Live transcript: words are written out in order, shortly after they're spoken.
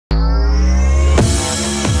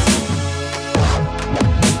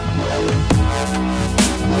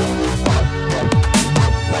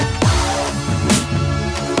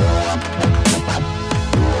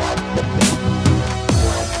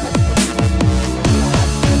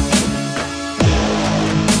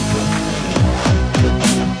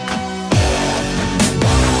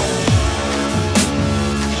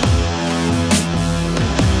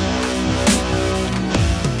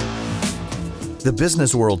The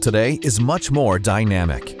business world today is much more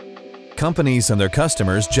dynamic. Companies and their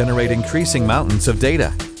customers generate increasing mountains of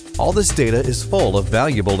data. All this data is full of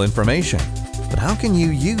valuable information. But how can you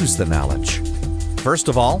use the knowledge? First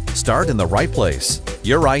of all, start in the right place,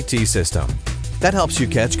 your IT system. That helps you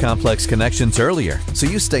catch complex connections earlier, so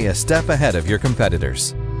you stay a step ahead of your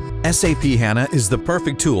competitors. SAP HANA is the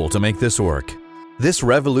perfect tool to make this work. This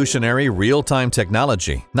revolutionary real-time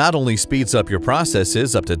technology not only speeds up your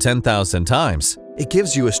processes up to 10,000 times, it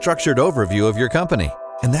gives you a structured overview of your company,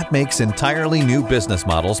 and that makes entirely new business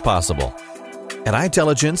models possible. At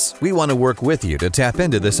itelligence, we want to work with you to tap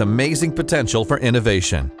into this amazing potential for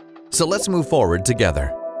innovation. So let's move forward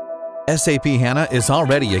together. SAP HANA is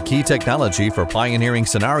already a key technology for pioneering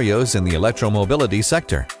scenarios in the electromobility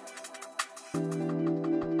sector.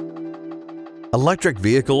 Electric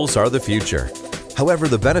vehicles are the future. However,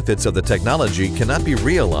 the benefits of the technology cannot be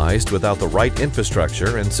realized without the right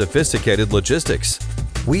infrastructure and sophisticated logistics.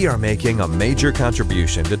 We are making a major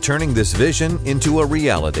contribution to turning this vision into a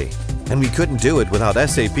reality, and we couldn't do it without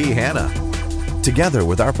SAP HANA. Together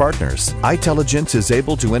with our partners, itelligence is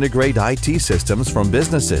able to integrate IT systems from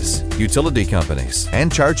businesses, utility companies,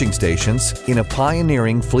 and charging stations in a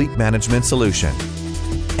pioneering fleet management solution.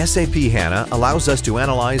 SAP HANA allows us to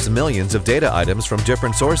analyze millions of data items from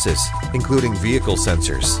different sources, including vehicle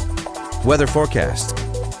sensors, weather forecasts,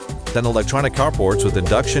 then electronic carports with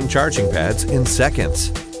induction charging pads in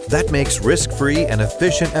seconds. That makes risk-free and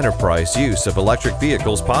efficient enterprise use of electric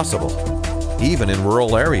vehicles possible, even in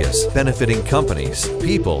rural areas, benefiting companies,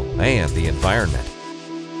 people, and the environment.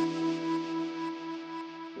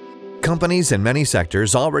 Companies in many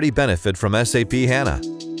sectors already benefit from SAP HANA.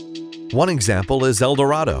 One example is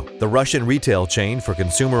Eldorado, the Russian retail chain for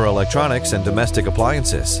consumer electronics and domestic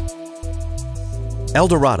appliances.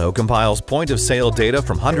 Eldorado compiles point-of-sale data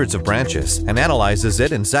from hundreds of branches and analyzes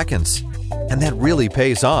it in seconds. And that really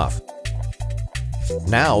pays off.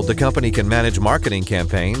 Now, the company can manage marketing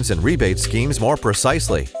campaigns and rebate schemes more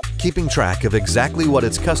precisely, keeping track of exactly what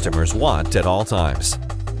its customers want at all times.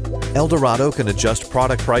 Eldorado can adjust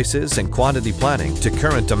product prices and quantity planning to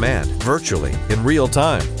current demand virtually in real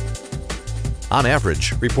time. On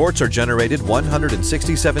average, reports are generated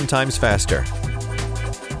 167 times faster.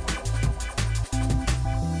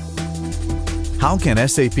 How can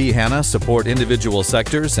SAP HANA support individual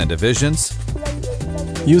sectors and divisions?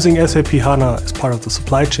 Using SAP HANA as part of the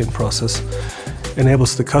supply chain process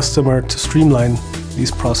enables the customer to streamline these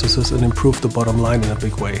processes and improve the bottom line in a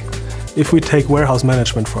big way. If we take warehouse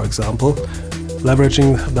management, for example,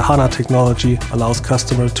 leveraging the HANA technology allows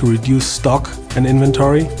customers to reduce stock and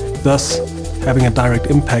inventory, thus having a direct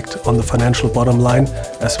impact on the financial bottom line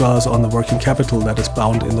as well as on the working capital that is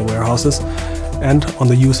bound in the warehouses and on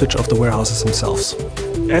the usage of the warehouses themselves.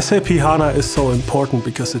 SAP HANA is so important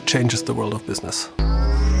because it changes the world of business.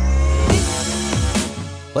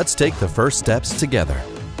 Let's take the first steps together.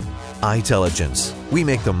 itelligence. We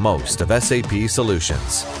make the most of SAP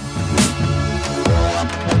solutions.